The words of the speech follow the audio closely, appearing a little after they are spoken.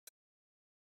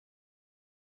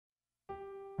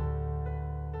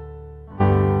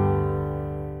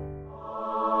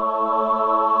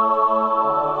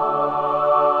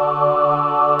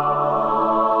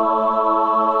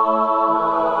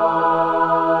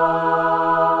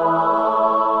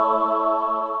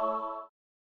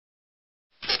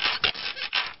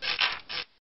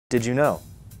Did you know?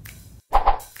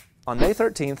 On May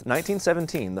 13,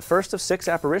 1917, the first of 6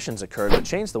 apparitions occurred that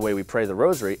changed the way we pray the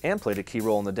Rosary and played a key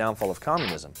role in the downfall of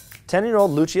communism.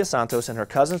 10-year-old Lúcia Santos and her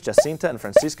cousins Jacinta and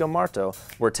Francisco Marto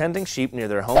were tending sheep near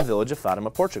their home village of Fatima,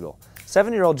 Portugal.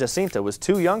 7-year-old Jacinta was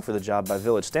too young for the job by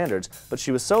village standards, but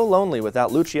she was so lonely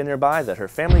without Lúcia nearby that her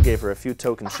family gave her a few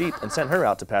token sheep and sent her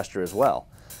out to pasture as well.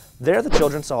 There the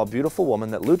children saw a beautiful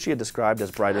woman that Lúcia described as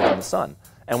brighter than the sun,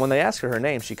 and when they asked her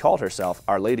name, she called herself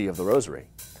Our Lady of the Rosary.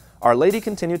 Our Lady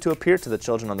continued to appear to the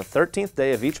children on the 13th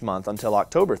day of each month until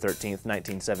October 13,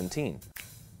 1917.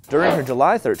 During her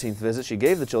July 13th visit, she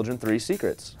gave the children 3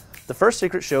 secrets. The first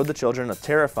secret showed the children a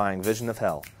terrifying vision of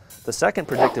hell. The second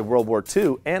predicted World War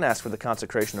II and asked for the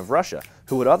consecration of Russia,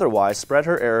 who would otherwise spread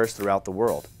her errors throughout the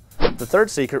world. The third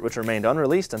secret, which remained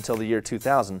unreleased until the year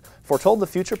 2000, foretold the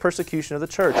future persecution of the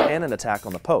Church and an attack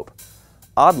on the Pope.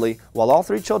 Oddly, while all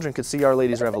 3 children could see Our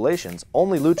Lady's revelations,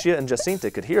 only Lúcia and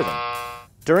Jacinta could hear them.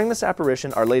 During this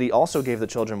apparition, Our Lady also gave the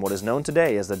children what is known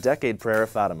today as the Decade Prayer of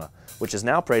Fatima, which is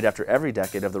now prayed after every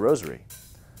decade of the Rosary.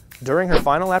 During her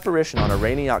final apparition on a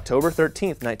rainy October 13,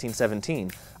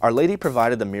 1917, Our Lady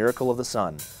provided the miracle of the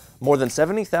sun. More than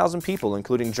 70,000 people,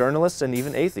 including journalists and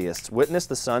even atheists, witnessed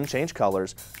the sun change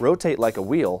colors, rotate like a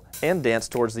wheel, and dance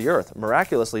towards the earth,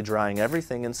 miraculously drying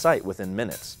everything in sight within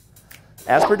minutes.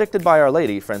 As predicted by Our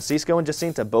Lady, Francisco and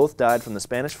Jacinta both died from the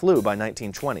Spanish flu by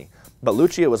 1920, but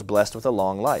Lúcia was blessed with a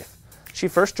long life. She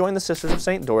first joined the Sisters of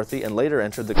St. Dorothy and later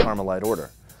entered the Carmelite order.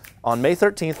 On May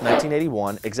 13,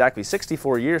 1981, exactly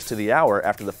 64 years to the hour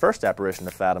after the first apparition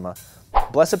of Fatima,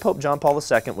 Blessed Pope John Paul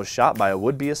II was shot by a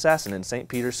would-be assassin in St.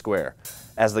 Peter's Square.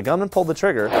 As the gunman pulled the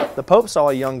trigger, the Pope saw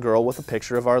a young girl with a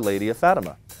picture of Our Lady of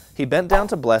Fatima. He bent down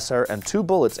to bless her, and 2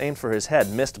 bullets aimed for his head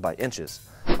missed by inches.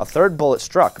 A third bullet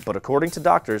struck, but according to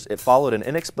doctors, it followed an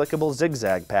inexplicable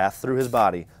zigzag path through his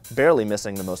body, barely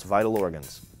missing the most vital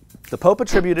organs. The Pope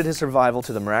attributed his survival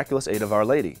to the miraculous aid of Our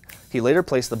Lady. He later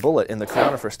placed the bullet in the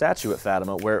crown of her statue at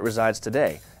Fatima, where it resides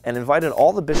today, and invited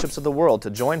all the bishops of the world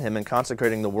to join him in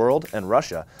consecrating the world and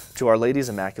Russia to Our Lady's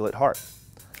Immaculate Heart.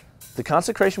 The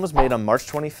consecration was made on March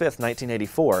 25,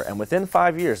 1984, and within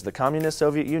 5 years the Communist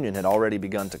Soviet Union had already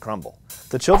begun to crumble.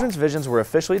 The children's visions were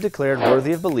officially declared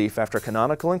worthy of belief after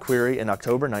canonical inquiry in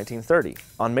October 1930.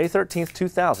 On May 13,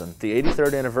 2000, the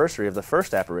 83rd anniversary of the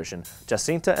first apparition,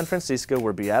 Jacinta and Francisco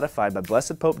were beatified by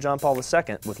Blessed Pope John Paul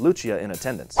II with Lúcia in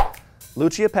attendance.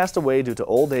 Lúcia passed away due to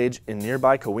old age in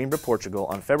nearby Coimbra, Portugal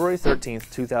on February 13,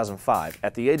 2005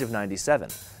 at the age of 97,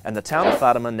 and the town of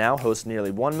Fatima now hosts nearly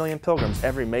 1 million pilgrims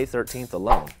every May 13th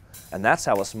alone. And that's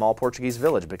how a small Portuguese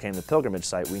village became the pilgrimage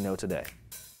site we know today.